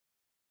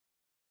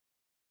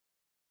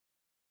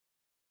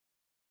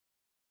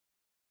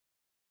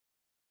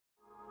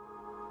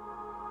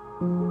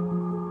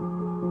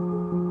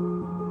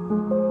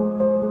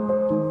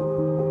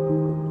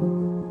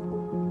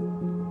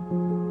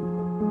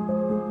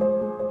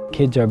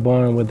Kids are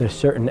born with a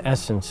certain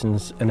essence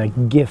and a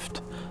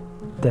gift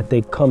that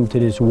they come to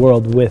this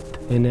world with.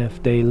 And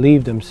if they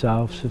leave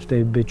themselves, if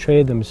they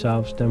betray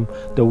themselves, then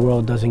the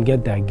world doesn't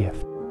get that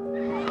gift.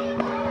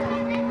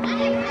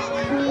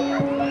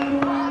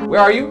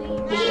 Where are you?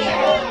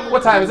 Here.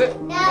 What time is it?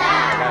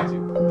 Now. Got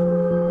you.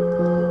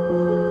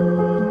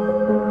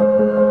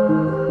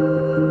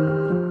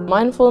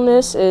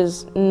 Mindfulness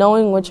is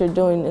knowing what you're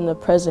doing in the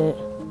present,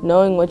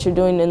 knowing what you're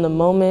doing in the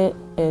moment,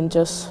 and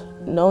just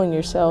knowing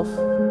yourself.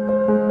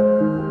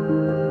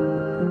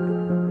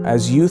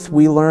 As youth,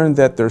 we learn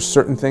that there's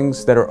certain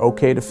things that are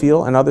okay to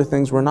feel and other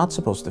things we're not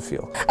supposed to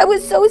feel. I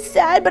was so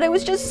sad, but I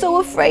was just so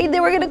afraid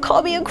they were going to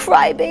call me a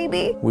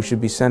crybaby. We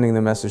should be sending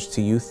the message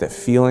to youth that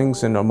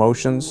feelings and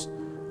emotions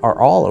are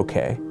all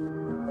okay.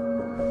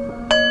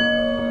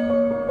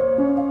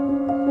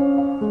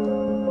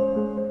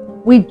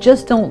 We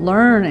just don't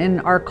learn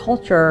in our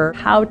culture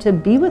how to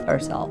be with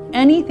ourselves.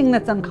 Anything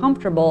that's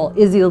uncomfortable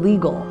is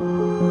illegal.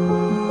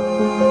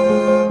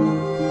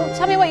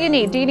 Tell me what you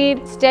need. Do you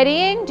need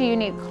steadying? Do you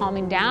need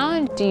calming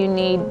down? Do you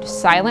need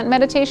silent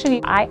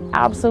meditation? I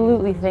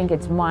absolutely think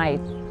it's my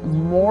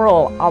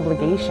moral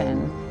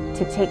obligation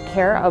to take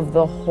care of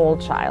the whole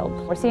child.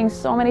 We're seeing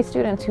so many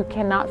students who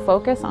cannot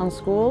focus on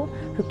school,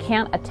 who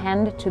can't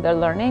attend to their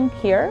learning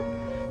here,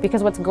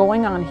 because what's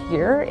going on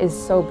here is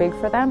so big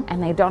for them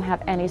and they don't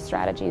have any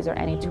strategies or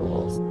any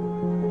tools.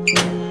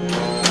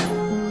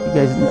 You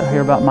guys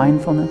hear about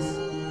mindfulness?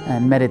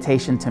 And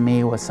meditation to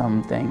me was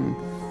something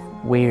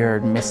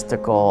weird,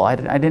 mystical. I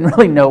didn't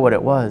really know what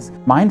it was.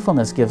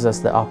 Mindfulness gives us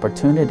the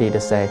opportunity to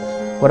say,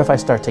 what if I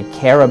start to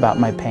care about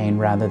my pain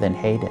rather than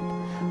hate it?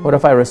 What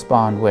if I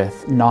respond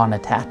with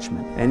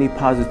non-attachment? Any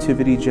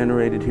positivity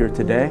generated here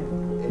today,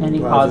 Any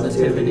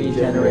positivity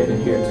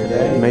generated here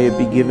today, may it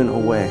be given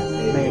away.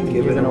 May it be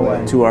given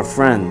away To our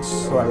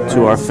friends,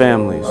 to our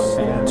families,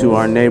 to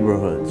our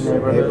neighborhoods.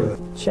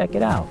 Check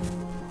it out.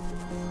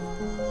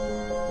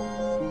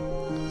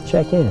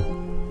 Check in.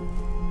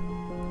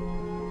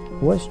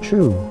 What's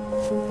true